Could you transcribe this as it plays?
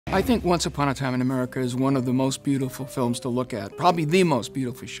I think Once Upon a Time in America is one of the most beautiful films to look at, probably the most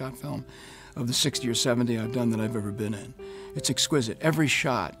beautifully shot film of the 60 or 70 I've done that I've ever been in. It's exquisite. Every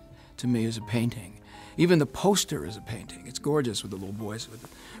shot, to me, is a painting. Even the poster is a painting. It's gorgeous with the little boys with the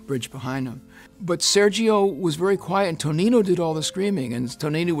bridge behind them. But Sergio was very quiet, and Tonino did all the screaming. And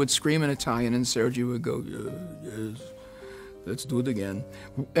Tonino would scream in Italian, and Sergio would go, yes, let's do it again.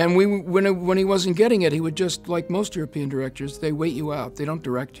 And when he wasn't getting it, he would just, like most European directors, they wait you out. They don't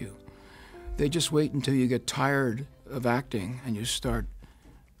direct you. They just wait until you get tired of acting and you start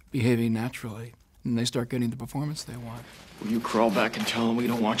behaving naturally. And they start getting the performance they want. Will you crawl back and tell them we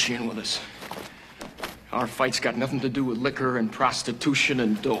don't want you in with us? Our fight's got nothing to do with liquor and prostitution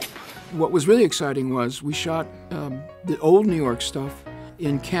and dope. What was really exciting was we shot the old New York stuff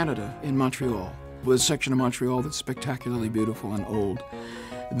in Canada, in Montreal. With a section of Montreal that's spectacularly beautiful and old.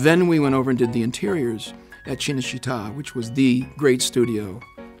 Then we went over and did the interiors at Cinecittà, which was the great studio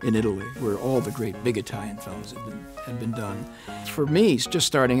in Italy, where all the great big Italian films had been done. For me, just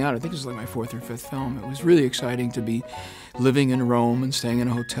starting out, I think it was like my fourth or fifth film, it was really exciting to be living in Rome and staying in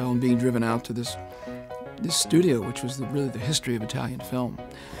a hotel and being driven out to this studio, which was really the history of Italian film.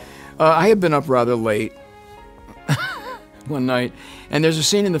 I had been up rather late one night, and there's a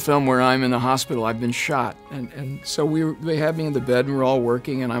scene in the film where I'm in the hospital. I've been shot, and so they had me in the bed, and we're all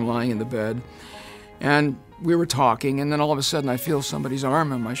working, and I'm lying in the bed, and we were talking, and then all of a sudden I feel somebody's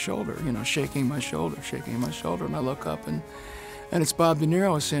arm on my shoulder, you know, shaking my shoulder, and I look up, and it's Bob De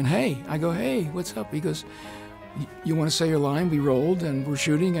Niro saying, "Hey." I go, "Hey, what's up?" He goes, "You want to say your line? We rolled, and we're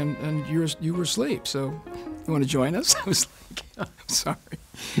shooting, and you were asleep, so you want to join us?" I was like, "I'm sorry."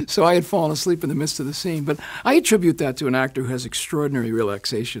 So I had fallen asleep in the midst of the scene, but I attribute that to an actor who has extraordinary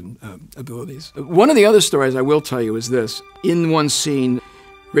relaxation abilities. One of the other stories I will tell you is this. In one scene,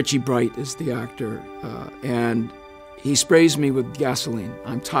 Richie Bright is the actor, and he sprays me with gasoline.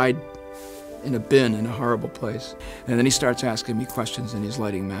 I'm tied in a bin in a horrible place. And then he starts asking me questions, and he's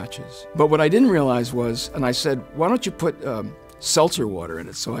lighting matches. But what I didn't realize was, and I said, "Why don't you put seltzer water in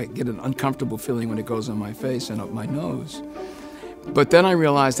it so I get an uncomfortable feeling when it goes on my face and up my nose?" But then I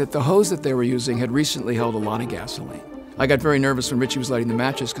realized that the hose that they were using had recently held a lot of gasoline. I got very nervous when Richie was lighting the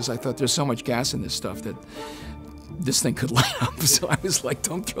matches because I thought there's so much gas in this stuff that this thing could light up. So I was like,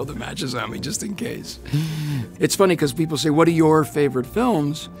 don't throw the matches on me just in case. It's funny because people say, what are your favorite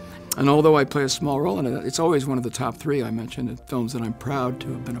films? And although I play a small role in it, it's always one of the top three I mentioned in films that I'm proud to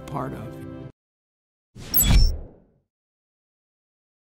have been a part of.